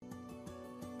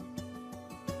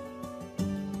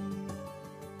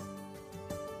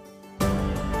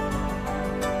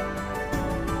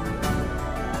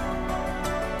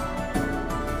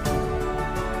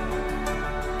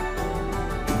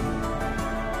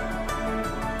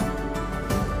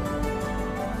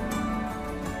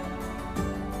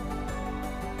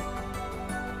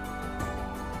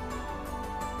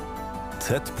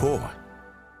Tett på.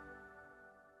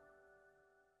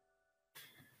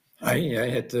 Hei,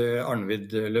 jeg heter Arnvid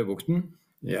Løvbukten.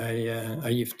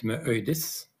 Jeg gift med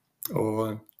Øydis,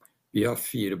 og vi har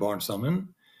 4 barn sammen,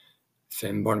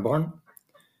 5 barnebarn.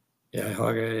 Jeg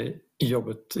har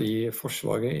jobbet i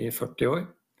Forsvaret i 40 år.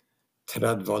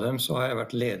 30 av dem så har jeg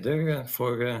vært leder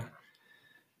for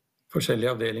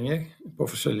forskjellige avdelinger på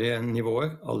forskjellige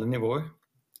nivåer, alle nivåer,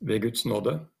 ved Guds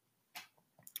nåde.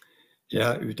 Jeg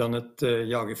er utdannet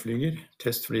jagerflyger,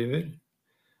 testflyver,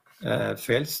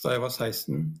 frelst da jeg var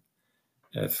 16,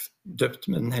 døpt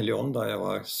med den hellige ånd da jeg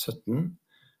var 17,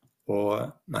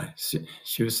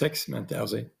 26 mente jeg å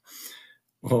si,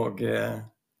 og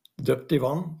døpt i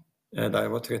vann da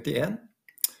jeg var 31.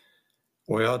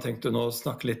 Og jeg har tenkt å nå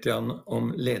snakke litt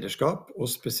om lederskap,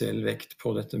 og spesiell vekt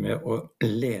på dette med å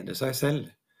lede seg selv.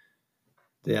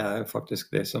 Det er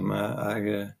faktisk det som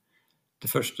er det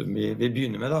første vi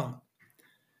begynner med da.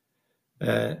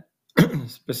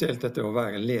 Spesielt dette å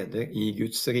være leder i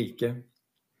Guds rike.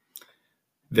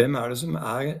 Hvem er det som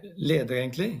er leder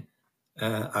egentlig?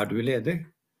 Er du leder?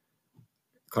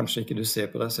 Kanskje ikke du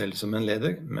ser på deg selv som en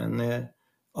leder, men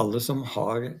alle som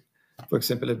har for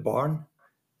eksempel et barn,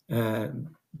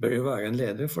 bør jo være en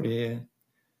leder, fordi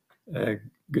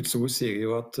Guds ord sier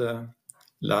jo at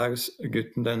lær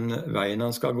gutten den veien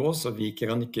han skal gå, så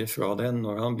viker han ikke fra den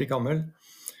når han blir gammel.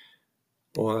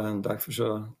 Og derfor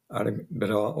så er det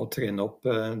bra å trene opp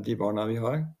de barna vi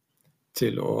har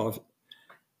til å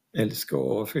elske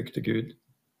og frykte Gud.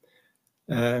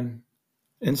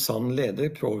 En sann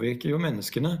leder påvirker jo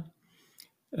menneskene,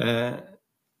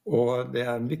 og det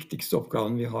er den viktigste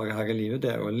oppgaven vi har her i livet,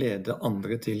 det er å lede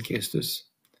andre til Kristus,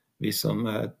 vi som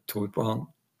tror på han.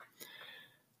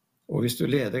 Og hvis du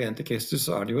leder en til Kristus,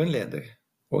 så er du jo en leder,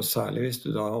 og særlig hvis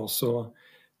du da også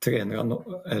trener han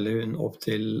eller hun opp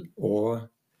til å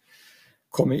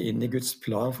komme inn i Guds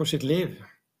plan for sitt liv,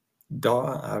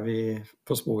 da er vi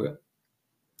på sporet.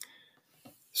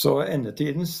 Så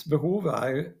endetidens behov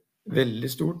er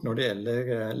veldig stort når det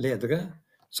gjelder ledere,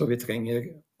 så vi trenger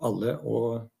alle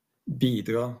å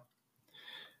bidra.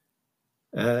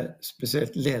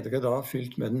 Spesielt ledere da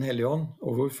fylt med den hellige ånd.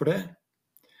 Og hvorfor det?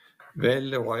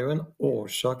 Vel, det var jo en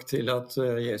årsak til at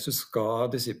Jesus ga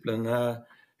disiplene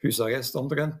husarrest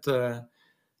omtrent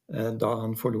da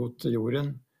han forlot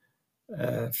jorden,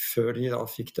 før de da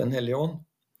fikk den hellige ånd.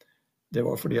 Det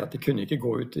var fordi at de kunne ikke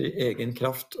gå ut i egen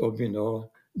kraft og begynne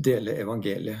å dele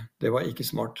evangeliet. Det var ikke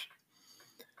smart.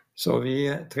 Så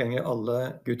vi trenger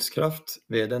alle Guds kraft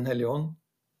ved den hellige ånd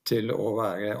til å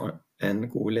være en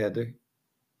god leder.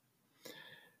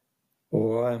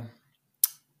 Og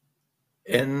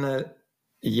en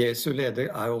Jesu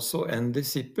leder er også en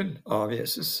disippel av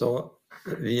Jesus, så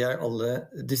vi er alle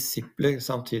disipler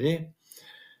samtidig.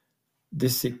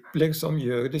 Disipler som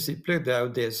gjør disipler, det er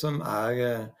jo det som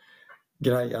er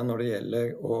greia når det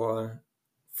gjelder å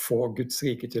få Guds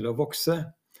rike til å vokse.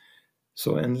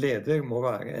 Så en leder må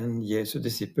være en Jesu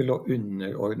disippel og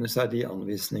underordne seg de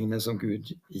anvisningene som Gud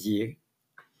gir.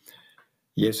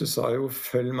 Jesus sa jo,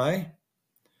 følg meg,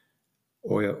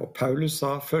 og Paulus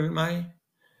sa, følg meg,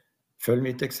 følg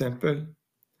mitt eksempel.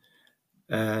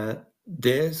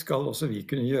 Det skal også vi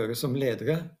kunne gjøre som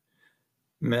ledere,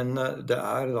 men det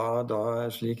er da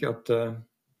slik at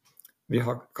vi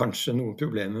har kanskje noen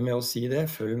problemer med å si det,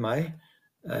 følg meg.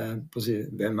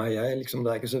 Hvem er jeg? Liksom,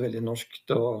 det er ikke så veldig norsk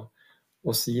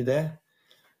å si det,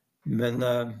 men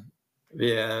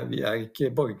vi er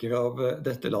ikke borgere av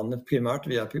dette landet primært,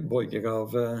 vi er borgere av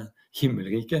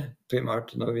himmelriket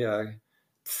primært når vi er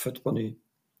født på ny.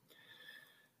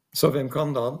 Så hvem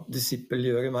kan da disippel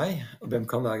gjøre meg, og hvem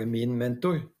kan være min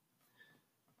mentor?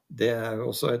 Det er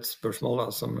også et spørsmål da,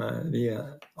 som vi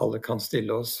alle kan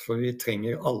stille oss, for vi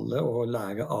trenger alle å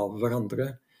lære av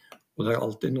hverandre, og det er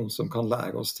alltid noen som kan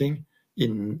lære oss ting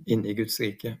inne i Guds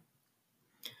rike.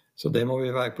 Så det må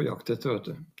vi være på jakt etter, vet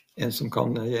du. En som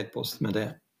kan hjelpe oss med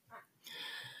det.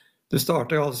 Det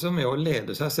starter altså med å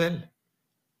lede seg selv.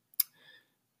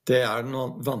 Det er den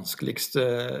vanskeligste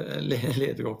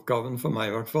lederoppgaven for meg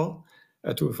i hvert fall.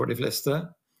 Jeg tror for de fleste.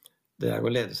 Det er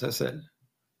å lede seg selv.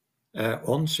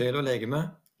 Ånd, sjel og legeme.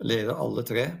 Lede alle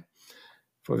 3.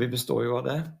 For vi består jo av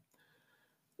det.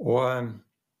 Og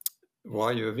hva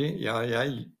gjør vi? Ja,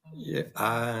 jeg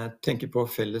tenker på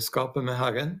fellesskapet med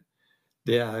Herren.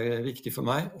 Det er viktig for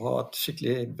meg å ha et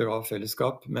skikkelig bra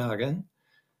fellesskap med Herren.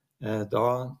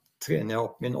 Da trener jeg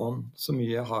opp min ånd så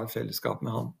mye jeg har fellesskap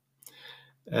med Han.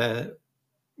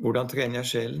 Hvordan trener jeg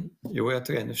sjelen? Jo, jeg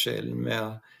trener sjelen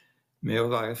med å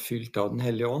være fylt av den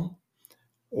hellige ånd.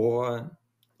 Og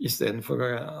i stedet for å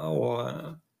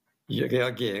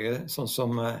reagere sånn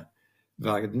som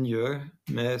verden gjør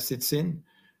med sitt sinn,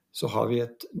 så har vi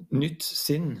et nytt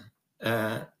sinn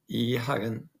i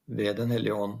Herren ved den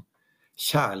hellige ånd.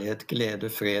 Kjærlighet, glede,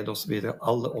 fred og så videre.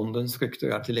 Alle åndens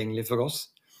frukter er tilgjengelige for oss.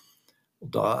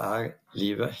 Og da er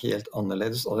livet helt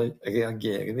annerledes, og da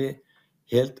reagerer vi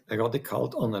helt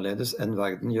radikalt annerledes enn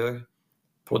verden gjør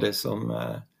på det som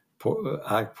er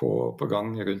på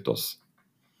gang rundt oss.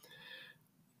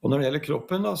 Og når det gjelder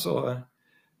kroppen, da,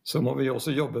 så må vi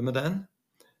også jobbe med den.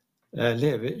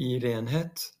 Leve i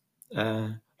renhet.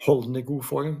 Holde den i god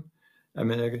form. Jeg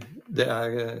mener, det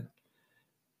er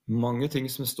mange ting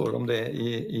som står om det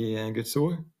i Guds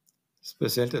ord.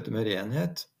 Spesielt dette med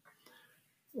renhet.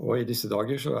 Og i disse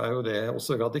dager så er jo det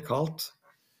også radikalt.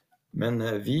 Men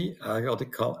vi er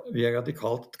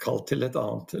radikalt kalt til et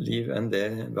annet liv enn det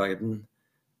verden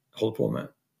holder på med.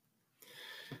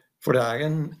 For det er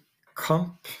en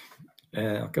kamp,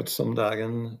 akkurat som det er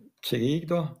en krig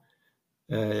da.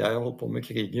 Jeg har holdt på med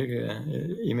kriger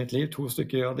i mitt liv, 2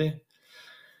 stykker av de.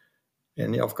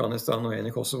 En i Afghanistan og en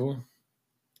i Kosovo.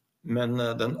 Men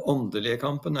den åndelige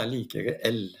kampen er like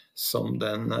reell som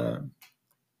den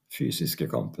fysiske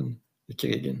kampen i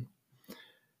krigen.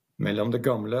 Mellom det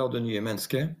gamle og det nye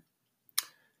mennesket.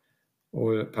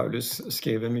 Og Paulus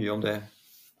skriver mye om det.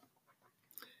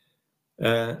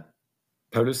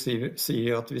 Paulus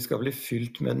sier at vi skal bli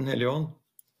fylt med den hellige ånd.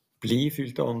 Bli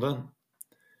fylt av ånden.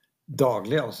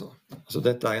 Daglig altså.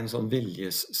 Dette er en sånn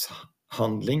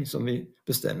viljeshandling som vi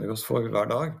bestemmer oss for hver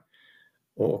dag.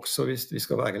 Og også hvis vi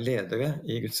skal være ledere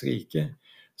i Guds rike,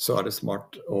 så er det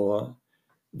smart å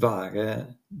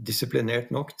være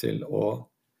disiplinert nok til å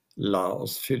la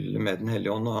oss fylle med den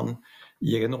hellige ånd. Og han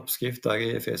gir en oppskrift der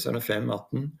i Efeserne 5,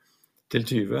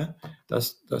 18-20.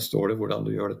 Der står det hvordan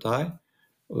du gjør dette her.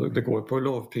 Og det går på å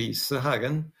lovprise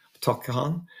Herren, takke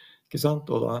han, ikke sant?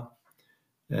 Og da,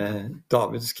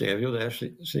 David skrev jo det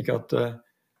slik at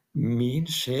min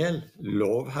sjel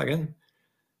lov Herren.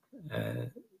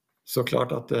 Så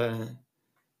klart at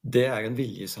det er en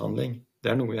viljeshandling.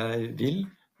 Det er noe jeg vil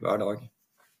hver dag.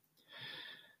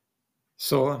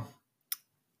 Så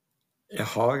jeg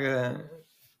har,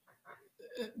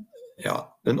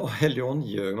 den hellige ånd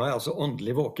gjør meg altså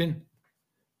åndelig våken.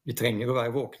 Vi trenger å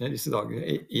være våkne disse dager,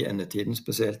 i endetiden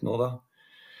spesielt nå da.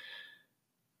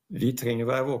 Vi trenger å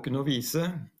være våkne og vise.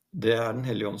 Det er den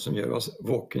hellige ånd som gjør oss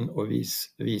våken og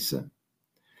vise.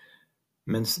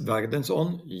 Mens verdens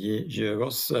ånd gjør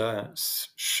oss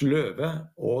sløve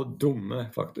og dumme,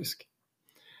 faktisk.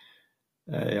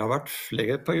 Jeg har vært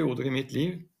flere perioder i mitt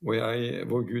liv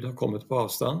hvor Gud har kommet på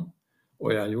avstand, og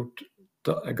jeg har gjort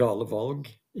gale valg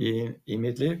i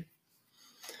mitt liv.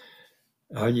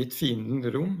 Jeg har gitt fienden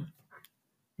rom,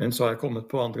 men så har jeg kommet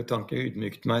på andre tanker,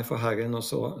 ydmykt meg for Herren, og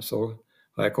så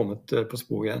har jeg kommet på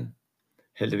spor igjen,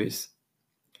 heldigvis.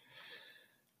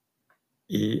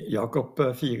 I Jakob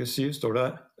 4,7 står det,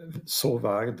 så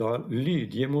vær da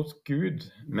lydige mot Gud,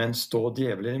 men stå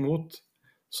djevelen imot,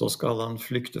 så skal han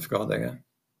flykte fra dere.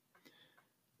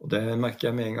 Og det merker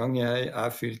jeg med en gang jeg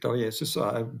er fylt av Jesus,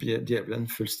 så er djevelen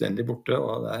fullstendig borte,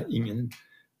 og det er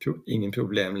ingen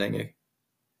problem lenger.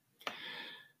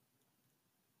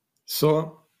 Så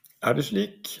er det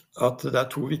slik at det er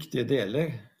 2 viktige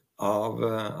deler av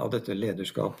dette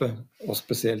lederskapet, og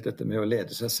spesielt dette med å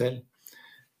lede seg selv.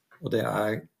 Og det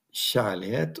er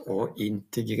kjærlighet og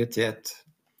integritet.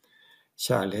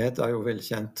 Kjærlighet er jo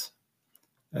velkjent.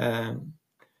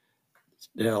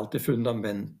 Det er alltid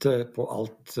fundamentet på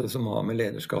alt som har med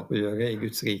lederskap å gjøre i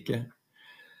Guds rike.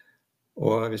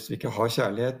 Og hvis vi ikke har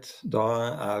kjærlighet, da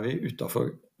er vi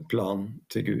utenfor planen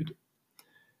til Gud.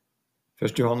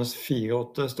 1. Johannes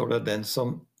 4,8 står det, den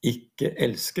som ikke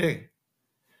elsker,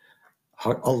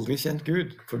 har aldri kjent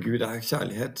Gud, for Gud er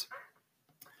kjærlighet.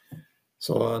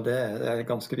 Så det er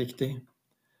ganske viktig.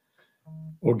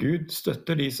 Og Gud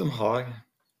støtter de som har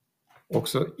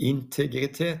også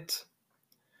integritet.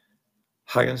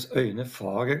 Herrens øyne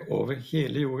farer over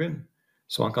hele jorden,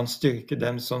 så han kan styrke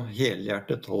dem som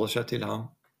helhjertet holder seg til ham.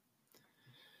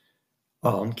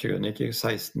 2. Krøniker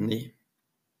 16,9.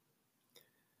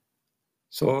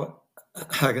 Så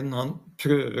Herren, han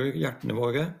prøver hjertene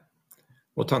våre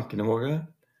og tankene våre,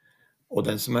 og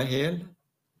den som er hel,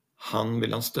 han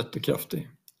vil han støtte kraftig.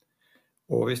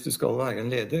 Og hvis du skal være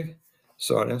en leder,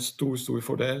 så er det en stor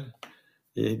fordel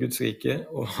i Guds rike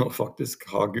å faktisk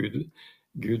ha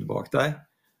Gud bak deg,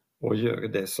 og gjøre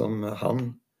det som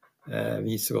han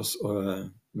viser oss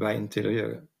veien til å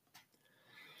gjøre.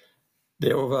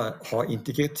 Det å ha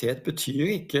integritet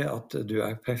betyr ikke at du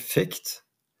er perfekt.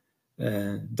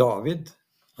 David,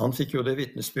 han fikk jo det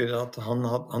vitnesbyrdet at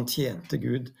han tjente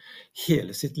Gud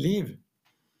hele sitt liv.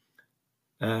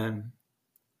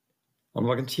 Han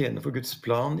var en tjener for Guds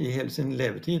plan i hele sin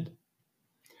levetid.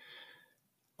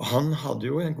 Han hadde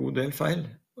jo en god del feil,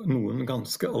 noen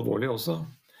ganske alvorlige også,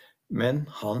 men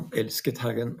han elsket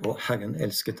Herren, og Herren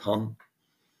elsket han.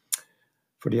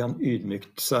 Fordi han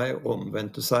ydmykte seg og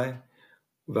omvendte seg,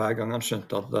 hver gang han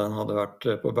skjønte at han hadde vært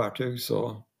på bærtur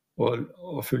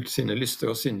og fulgt sine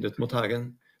lyster og syndet mot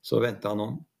Herren, så vendte han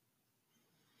om.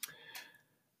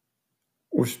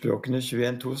 Ordspråkene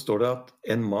 21:2 står det at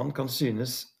en mann kan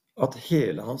synes at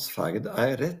hele hans ferd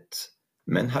er rett,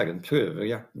 men Herren prøver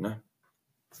hjertene.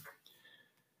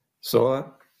 Så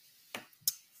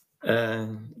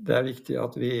det er viktig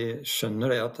at vi skjønner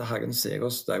det at Herren ser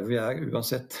oss der vi er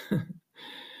uansett.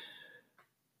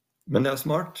 Men det er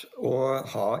smart å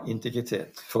ha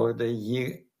integritet, for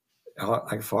jeg har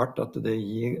erfart at det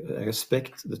gir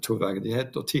respekt,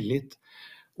 troverdighet og tillit.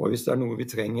 Og hvis det er noe vi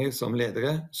trenger som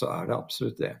ledere, så er det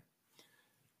absolutt det.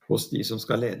 Hos de som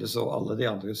skal ledes og alle de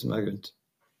andre som er rundt.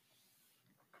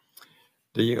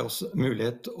 Det gir oss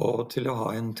mulighet til å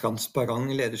ha en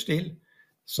transparent lederstil,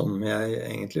 som jeg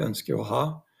egentlig ønsker å ha,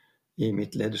 i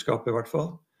mitt lederskap i hvert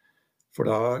fall. For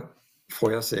da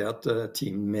får jeg se at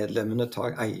teammedlemmene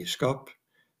tar eierskap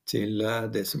til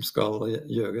det som skal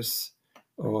gjøres,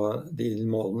 og de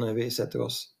målene vi setter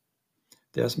oss.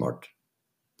 Det er smart.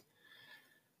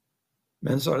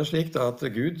 Men så er det slik da at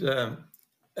Gud,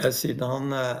 siden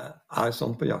han er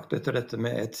sånn på jakt etter dette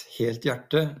med et helt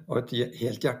hjerte, og et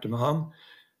helt hjerte med ham,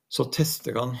 så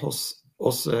tester han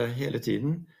oss hele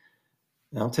tiden.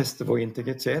 Han tester vår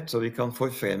integritet, så vi kan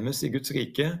forfremmes i Guds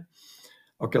rike.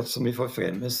 Akkurat som vi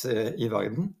forfremmes i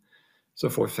verden, så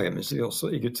forfremmes vi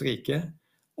også i Guds rike,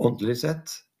 åndelig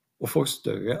sett, og får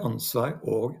større ansvar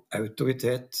og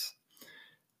autoritet.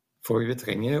 For vi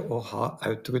trenger å ha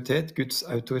autoritet, Guds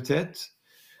autoritet,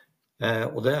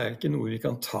 og det er ikke noe vi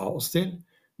kan ta oss til,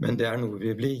 men det er noe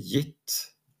vi blir gitt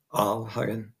av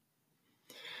Herren.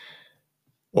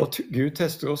 Og Gud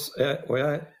tester oss, og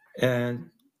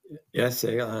jeg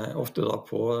ser ofte da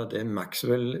på det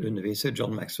Maxwell underviser,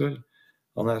 John Maxwell.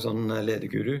 Han er sånn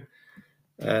lederguru,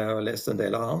 jeg har lest en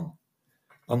del av han.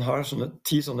 Han har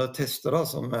 10 sånne tester da,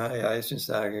 som jeg synes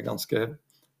er ganske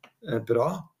bra.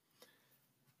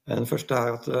 Den første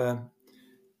er at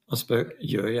han spør,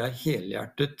 gjør jeg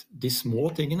helhjertet de små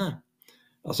tingene?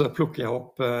 Altså plukker jeg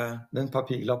opp den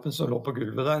papirlappen som lå på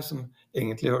gulvet der, som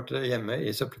egentlig hørte hjemme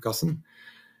i søppelkassen.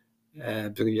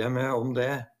 Bryr jeg meg om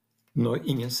det når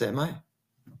ingen ser meg?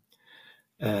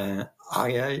 Er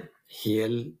jeg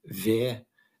hel ved,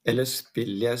 eller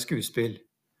spiller jeg skuespill?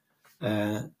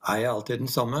 Er jeg alltid den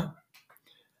samme?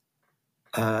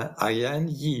 Er jeg en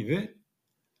giver?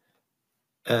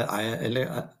 Eller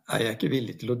er jeg ikke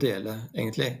villig til å dele,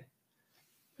 egentlig?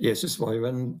 Jesus var jo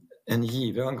en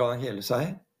giver, han ga hele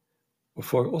seg, og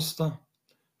for oss da,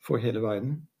 for hele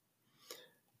verden.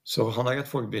 Så han er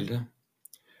et forbilde.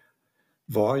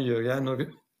 Hva gjør jeg når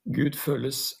Gud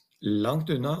føles langt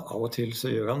unna? Av og til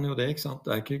så gjør han jo det, ikke sant?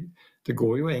 Det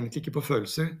går jo egentlig ikke på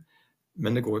følelser,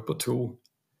 men det går på tro.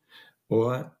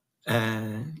 Og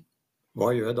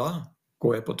hva gjør jeg da?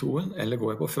 Går jeg på troen, eller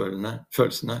går jeg på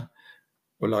følelsene?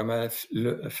 Og lar meg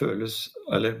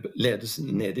ledes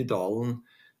ned i dalen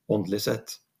åndelig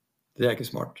sett. Det er ikke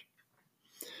smart.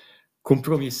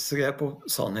 Kompromisser jeg på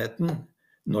sannheten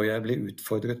når jeg blir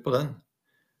utfordret på den?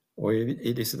 Og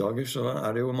i disse dager så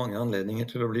er det jo mange anledninger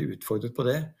til å bli utfordret på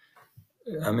det.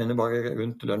 Jeg mener bare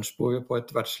rundt lunsjbordet på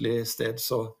et verdslig sted,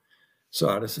 så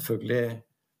er det selvfølgelig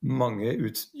mange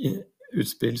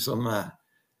utspill som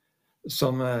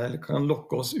kan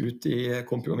lokke oss ut i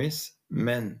kompromiss,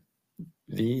 men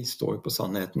vi står på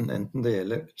sannheten, enten det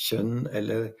gjelder kjønn,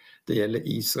 eller det gjelder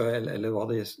Israel,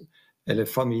 eller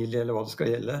familie, eller hva det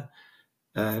skal gjelde.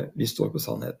 Vi står på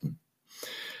sannheten.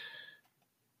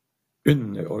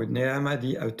 Underordner jeg meg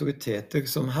de autoriteter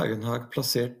som Herren har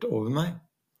plassert over meg?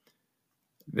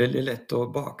 Veldig lett å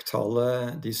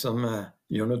baktale de som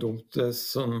gjør noe dumt,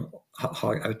 som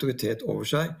har autoritet over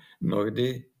seg når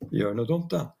de gjør noe dumt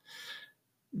da.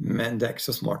 Men det er ikke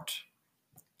så smart.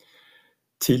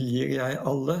 Tilgir jeg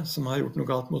alle som har gjort noe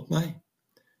galt mot meg?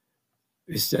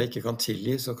 Hvis jeg ikke kan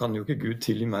tilgi, så kan jo ikke Gud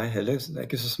tilgi meg heller, så det er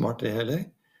ikke så smart det heller.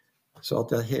 Så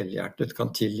at jeg helhjertet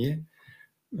kan tilgi.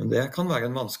 Men det kan være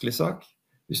en vanskelig sak,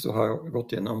 hvis du har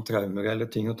gått gjennom traumer eller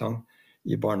ting og tang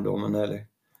i barndommen, eller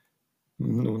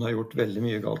noen har gjort veldig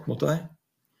mye galt mot deg.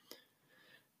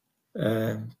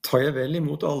 Tar jeg vel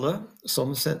imot alle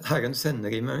som Herren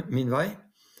sender i min vei,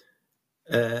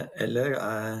 eller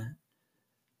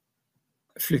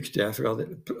flykter jeg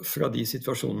fra de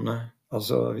situasjonene?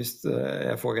 Altså hvis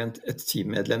jeg får et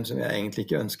teammedlem som jeg egentlig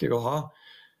ikke ønsker å ha,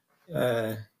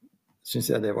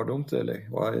 synes jeg det var dumt, eller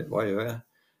hva gjør jeg?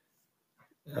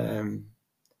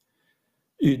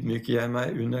 ydmyker jeg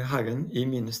meg under Herren i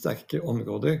mine sterke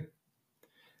områder,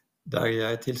 der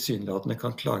jeg tilsynelatende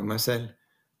kan klare meg selv.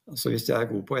 Altså hvis jeg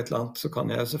god på et eller annet, så kan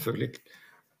jeg selvfølgelig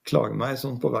klare meg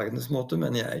sånn på verdensmåte,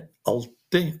 men jeg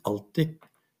alltid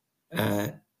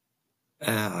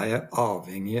er jeg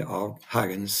avhengig av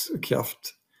Herrens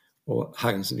kraft og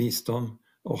Herrens visdom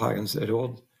og Herrens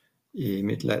råd i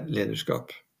mitt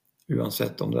lederskap,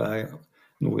 uansett om det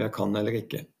noe jeg kan eller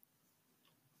ikke.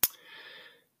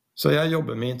 Så jeg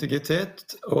jobber med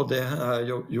integritet, og det har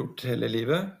jeg gjort hele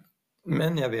livet,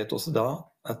 men jeg vet også da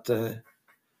at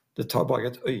det tar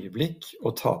bare et øyeblikk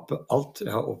å tape alt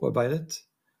jeg har opparbeidet,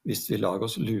 hvis vi lar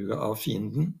oss lure av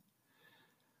fienden.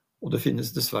 Og det finnes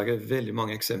dessverre veldig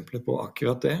mange eksempler på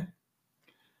akkurat det,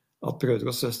 at brødre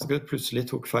og søstre plutselig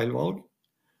tok feil valg,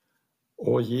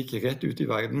 og gikk rett ut i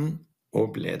verden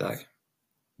og ble der.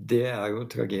 Det jo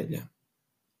tragedie.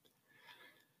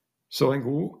 Så en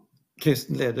god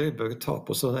kristen leder bør ta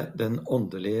på seg den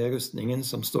åndelige rustningen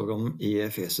som står om i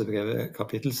Efeserbrevet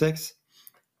kapittel 6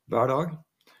 hver dag,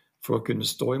 for å kunne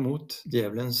stå imot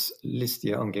djevelens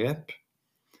listige angrep.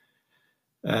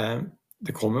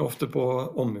 Det kommer ofte på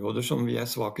områder som vi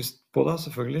svakest på da,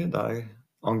 selvfølgelig, der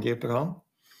angriper han.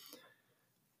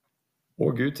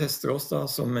 Og Gud tester oss da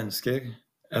som mennesker,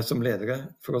 som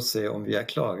ledere, for å se om vi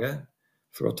klare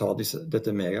for å ta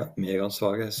dette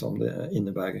meransvaret som det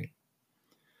innebærer.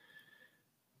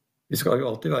 Vi skal jo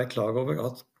alltid være klar over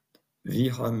at vi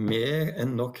har mer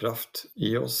enn nok kraft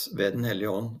i oss ved den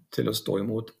hellige ånd til å stå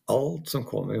imot alt som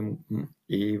kommer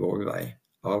i vår vei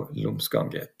av lumske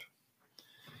angrep.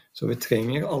 Så vi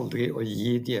trenger aldri å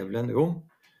gi djevelen rom.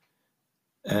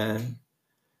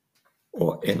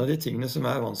 Og en av de tingene som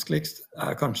vanskeligst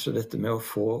kanskje dette med å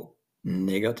få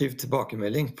negativ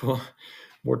tilbakemelding på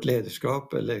vårt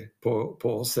lederskap eller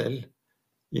på oss selv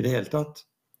i det hele tatt.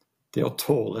 Det å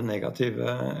tåle negativ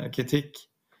kritikk,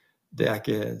 det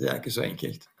ikke så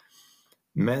enkelt.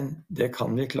 Men det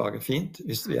kan vi klare fint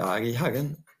hvis vi i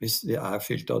Herren, hvis vi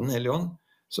fylt av den hellige ånd,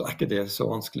 så ikke det så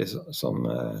vanskelig som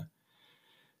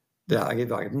det i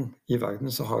verden. I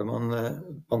verden så har man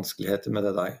vanskeligheter med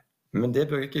det der. Men det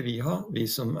bør ikke vi ha, vi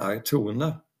som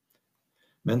troende,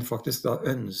 men faktisk da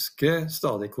ønsker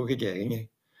stadig korrigeringer.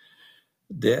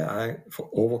 Det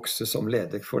å vokse som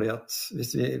leder, fordi at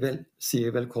hvis vi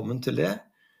sier velkommen til det,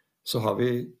 så har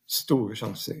vi store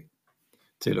sjanser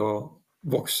til å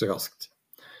vokse raskt.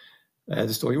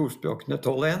 Det står i ordspråkene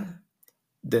 12:1,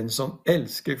 den som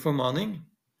elsker formaning,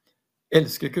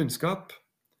 elsker kunnskap,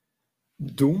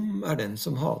 dum den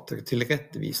som hater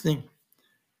tilrettevisning.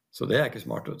 Så det ikke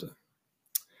smart, vet du.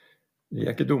 Vi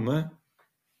ikke dumme.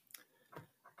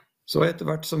 Så etter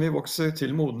hvert som vi vokser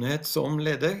til modenhet som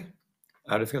leder,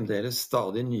 det fremdeles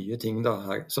stadig nye ting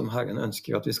da, som Herren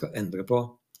ønsker at vi skal endre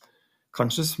på.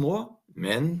 Kanskje små,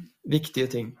 men viktige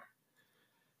ting.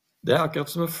 Det akkurat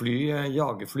som å fly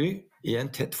jagerfly i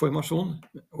en tett formasjon,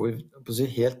 og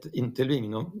helt inntil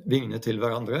vingene til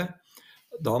hverandre.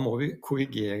 Da må vi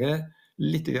korrigere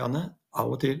litt grann,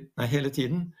 av og til, hele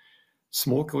tiden.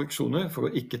 Små korreksjoner for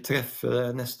å ikke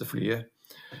treffe neste flyet.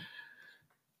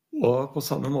 Og på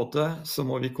samme måte så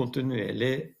må vi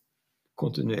kontinuerlig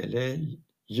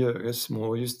gjøre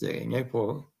små justeringer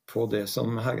på det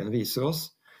som Herren viser oss,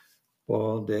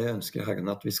 og det ønsker Herren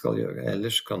at vi skal gjøre.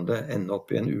 Ellers kan det ende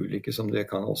opp i en ulykke som det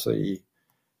kan også i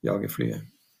jagerflyet.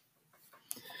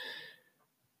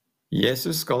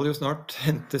 Jesus skal jo snart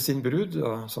hente sin brud,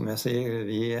 og som jeg sier,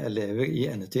 vi lever i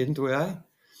endetiden, tror jeg.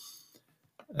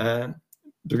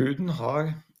 Bruden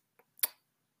har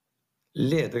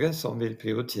ledere som vil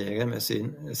prioritere med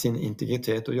sin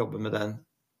integritet og jobbe med den.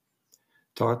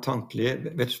 Tar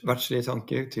verdslige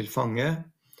tanker til fange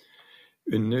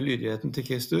under lydigheten til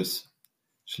Kristus,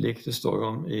 slik det står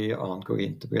om i 2.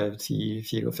 Korinterbrev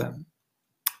 10:4-5.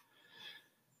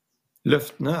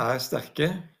 Løftene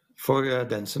sterke for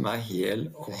den som hel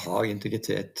og har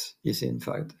integritet i sin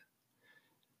ferd.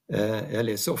 Jeg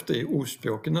leser ofte i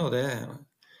ordspråkene, og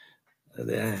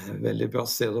det veldig bra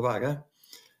sted å være.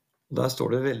 Der står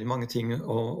det veldig mange ting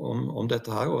om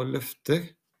dette her, og løfter,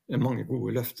 mange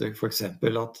gode løfter. For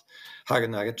eksempel at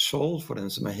Herren et skjold for den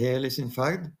som hel i sin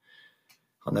ferd.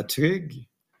 Han trygg.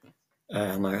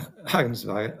 Herrens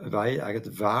vei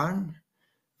et vern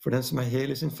for den som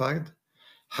hel i sin ferd.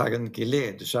 Herren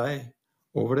gleder seg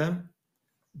over dem.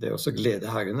 Det også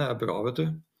glede Herren bra, vet du.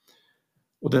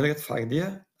 Og den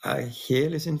rettferdige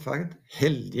hel i sin ferd.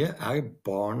 Heldige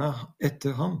barna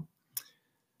etter ham.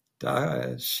 Det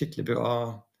et skikkelig bra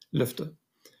løfte.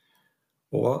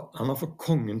 Og han har fått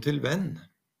kongen til venn.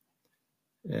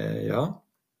 Ja,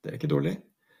 det ikke dårlig.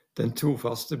 Den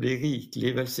trofaste blir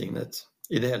rikelig velsignet.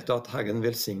 i det hele tatt, Herren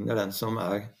velsigner den som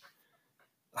er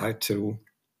tro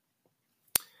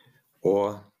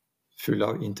og full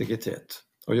av integritet,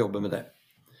 og jobber med det.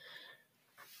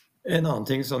 En annen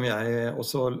ting som jeg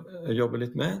også jobber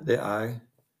litt med, det er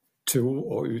tro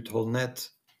og utholdenhet.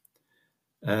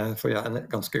 For jeg er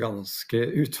ganske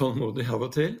utålmodig av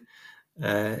og til.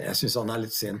 Jeg synes han er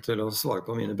litt sent til å svare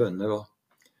på mine bønner.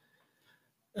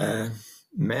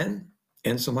 Men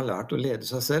en som har lært å lede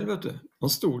seg selv, vet du, han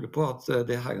stoler på at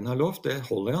det Herren har lovt, det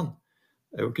holder han.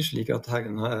 Det er jo ikke slik at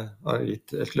Herren har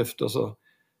gitt et løfte, og så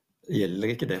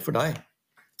gjelder ikke det for deg.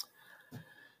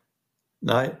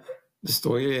 Nei, det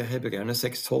står i Hebreerne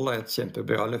 6,12, et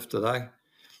kjempebra løfte der.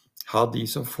 Ha de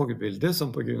som forbilde,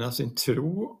 som på grunn av sin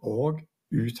tro og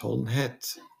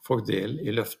utholdenhet får del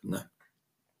i løftene.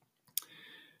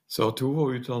 Så tro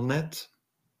og utholdenhet,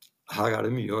 her er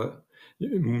det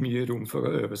mye rom for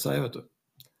å øve seg, vet du.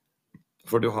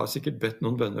 For du har sikkert bedt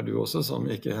noen bønner du også, som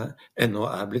ikke ennå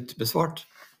er blitt besvart.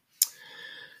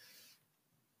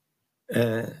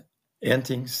 En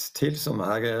ting til som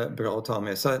er bra å ta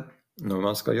med seg når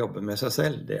man skal jobbe med seg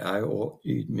selv, det er å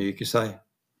ydmyke seg.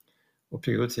 Å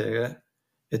prioritere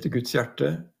etter Guds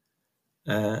hjerte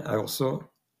er også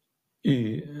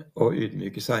å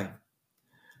ydmyke seg.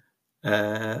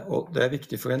 Og det er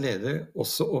viktig for en leder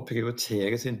også å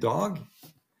prioritere sin dag.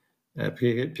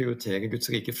 Prioritere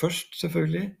Guds rike først,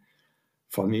 selvfølgelig.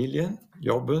 Familien,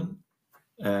 jobben,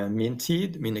 min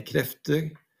tid, mine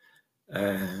krefter,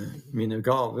 mine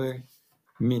gaver,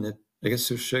 mine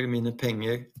ressurser, mine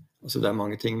penger. Altså det er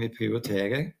mange ting vi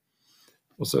prioriterer.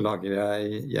 Og så lager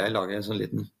jeg en sånn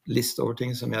liten liste over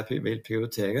ting som jeg vil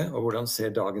prioritere, og hvordan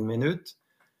ser dagen min ut,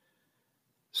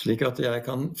 slik at jeg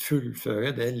kan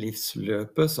fullføre det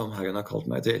livsløpet som Herren har kalt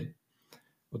meg til.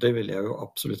 Og det vil jeg jo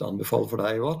absolutt anbefale for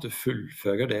deg også, at du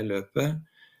fullfører det løpet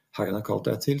Herren har kalt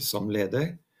deg til som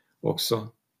leder også.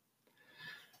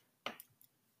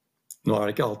 Nå er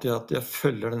det ikke alltid at jeg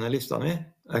følger denne lista mi,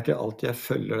 det er ikke alltid jeg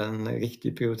følger den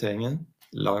riktige prioriteringen.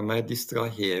 Lar meg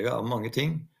distrahere av mange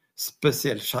ting,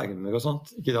 spesielt skjermer og sånt.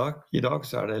 Ikke I dag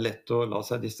så er det lett å la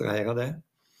seg distrahere av det.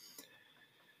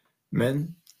 Men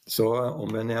så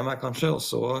omvender jeg meg kanskje, og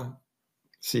så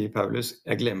sier Paulus,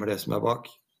 jeg glemmer det som er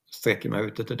bak, strekker meg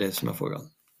ut etter det som er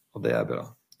foran. Og det er bra.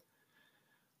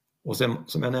 Og som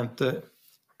jeg nevnte,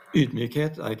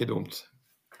 ydmykhet er ikke dumt.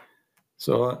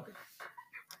 Så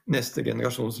neste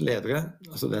generasjons ledere,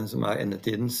 altså den som er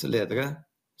endetidens ledere,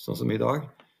 sånn som i dag,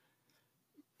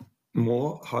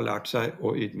 må ha lært seg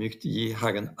å ydmykt gi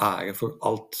Herren ære for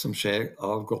alt som skjer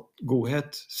av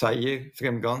godhet, seier,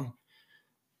 fremgang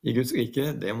i Guds rike.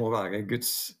 Det må være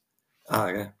Guds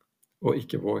ære, og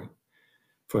ikke vår.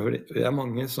 For det er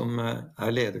mange som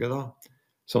er ledere da,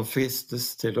 som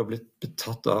fristes til å bli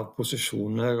betatt av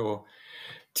posisjoner og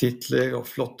titler og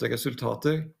flotte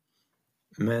resultater.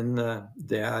 Men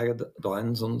det er da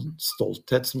en sånn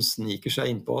stolthet som sniker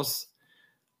seg inn på oss,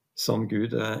 som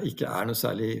Gud ikke er noe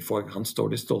særlig for. Han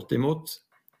står de stolte imot,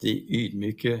 de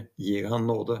ydmyke gir han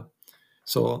nåde.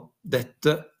 Så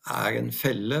dette er en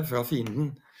felle fra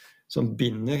fienden som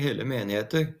binder hele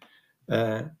menigheter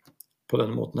på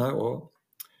denne måten her, og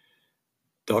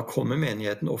da kommer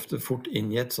menigheten ofte fort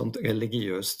inn i et sånt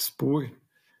religiøst spor,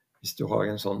 hvis du har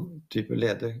en sånn type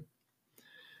leder.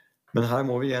 Men her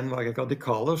må vi igjen være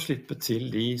radikale og slippe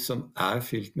til de som er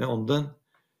fylt med ånden,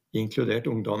 inkludert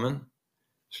ungdommen,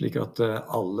 slik at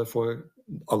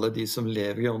alle de som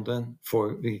lever i ånden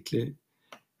får virkelig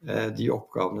de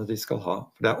oppgavene de skal ha.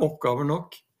 For det er oppgaver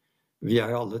nok. Vi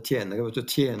er alle tjenere. Vet du,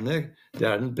 tjener, det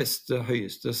er den beste,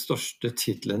 høyeste, største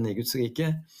titlen i Guds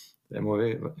rike. Det må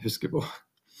vi huske på.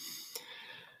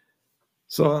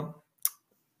 Så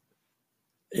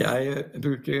jeg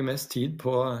bruker mest tid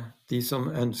på de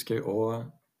som ønsker å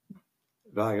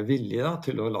være villige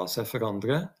til å la seg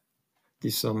forandre, de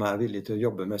som er villige til å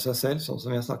jobbe med seg selv, sånn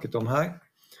som jeg snakket om her.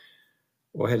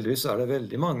 Og heldigvis er det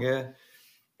veldig mange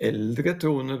eldre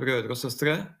troende brødre og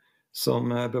søstre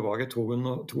som bevarer troen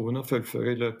og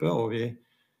fullfører i løpet, og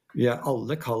vi er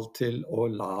alle kalt til å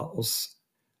la oss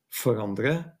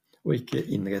forandre og ikke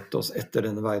innrette oss etter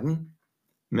denne verden,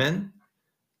 men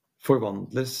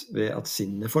forvandles ved at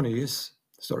sinnet fornyes,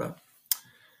 står det.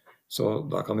 Så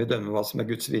da kan vi dømme hva som er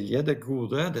Guds vilje, det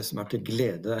gode, det som er til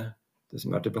glede, det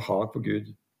som er til behag på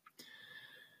Gud.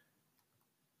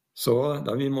 Så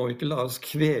da vi må ikke la oss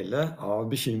kvele av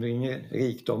bekymringer,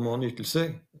 rikdom og nytelser.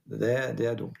 Det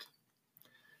er dumt.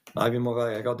 Nei, vi må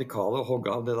være radikale og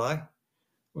hogge av det der,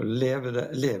 og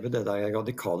leve det der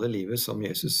radikale livet som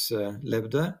Jesus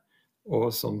levde, og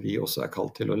som vi også er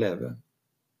kalt til å leve.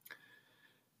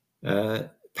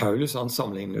 Paulus han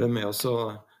sammenligner det med å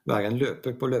være en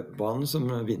løper på løpebanen som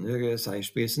vinner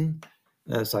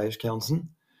seierskransen.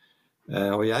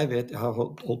 Og jeg vet, jeg har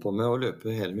holdt på med å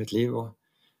løpe hele mitt liv, og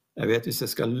jeg vet hvis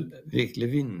jeg skal virkelig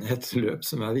vinne et løp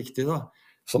som er viktig da,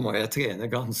 så må jeg trene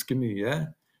ganske mye,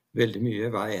 veldig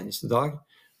mye hver eneste dag,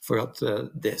 for at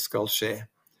det skal skje.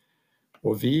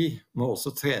 Og vi må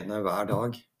også trene hver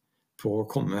dag på å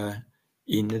komme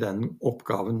inn i den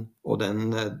oppgaven og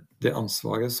det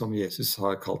ansvaret som Jesus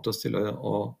har kalt oss til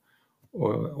å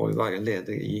være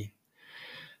leder i.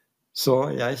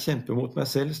 Så jeg kjemper mot meg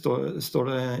selv, står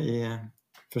det i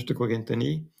 1. Korinter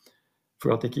 9,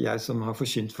 for at ikke jeg som har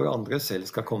forkynt for andre selv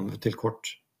skal komme til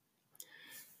kort.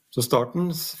 Så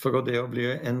starten for det å bli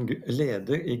en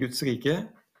leder i Guds rike,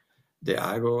 det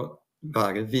er å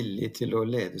være villig til å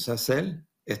lede seg selv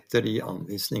etter de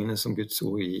anvisningene som Guds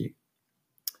ord gir.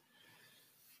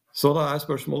 Så da er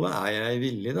spørsmålet, er jeg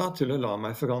villig da til å la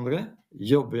meg forandre?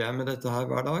 Jobber jeg med dette her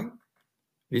hver dag?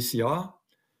 Hvis ja,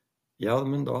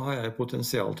 men da har jeg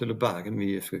potensial til å bære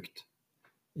mye frukt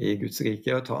i Guds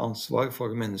rike, og ta ansvar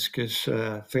for menneskers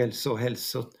frelse og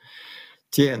helse,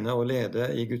 tjene og lede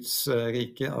i Guds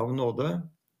rike av nåde,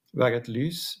 være et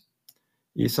lys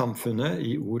i samfunnet,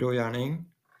 i ord og gjerning,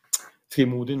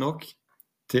 frimodig nok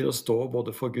til å stå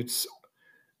både for Guds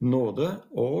nåde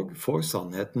og for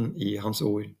sannheten i hans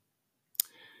ord.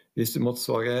 Hvis du måtte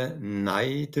svare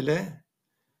nei til det,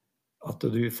 at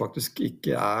du faktisk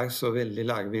ikke er så veldig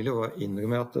lærevillig og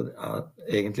innrømmer at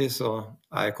egentlig så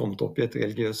er jeg kommet opp i et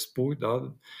religiøst spor,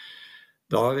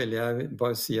 da vil jeg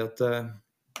bare si at da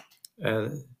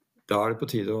er det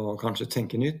på tide å kanskje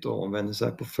tenke nytt og omvende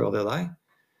seg fra det der.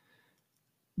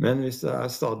 Men hvis det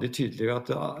er stadig tydeligere at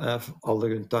alle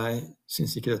rundt deg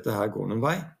synes ikke dette her går noen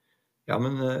vei, ja,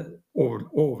 men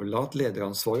overlat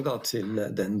lederansvaret da til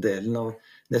den delen av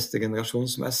neste generasjon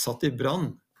som er satt i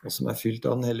brann, og som er fylt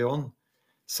av den hellige ånd,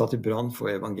 satt i brann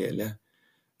for evangeliet.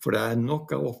 For det er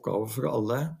nok av oppgaver for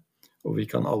alle, og vi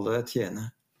kan alle tjene.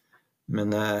 Men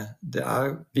det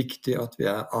er viktig at vi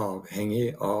er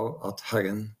avhengig av at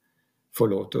Herren får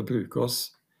lov til å bruke oss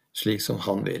slik som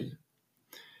han vil.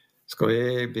 Skal vi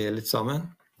be litt sammen?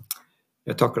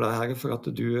 Jeg takker deg, Herre, for at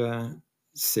du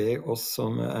ser oss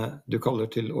som du kaller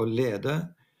til å lede.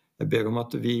 Jeg ber om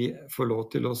at vi får lov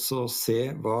til å se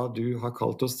hva du har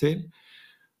kalt oss til,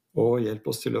 og hjelp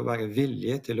oss til å være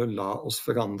villige til å la oss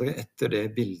forandre etter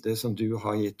det bildet som du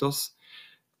har gitt oss,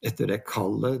 etter det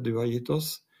kallet du har gitt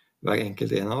oss, hver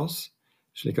enkelt en av oss,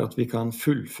 slik at vi kan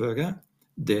fullføre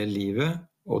det livet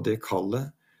og det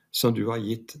kallet som du har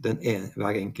gitt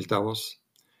hver enkelt av oss.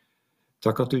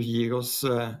 Takk at du gir oss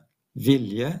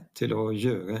vilje til å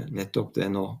gjøre nettopp det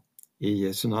nå, i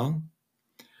Jesu navn.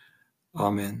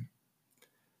 Amen.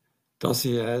 Da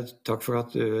sier jeg takk for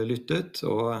at du lyttet,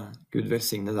 og Gud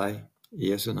velsigne deg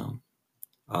i Jesu navn.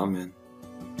 Amen.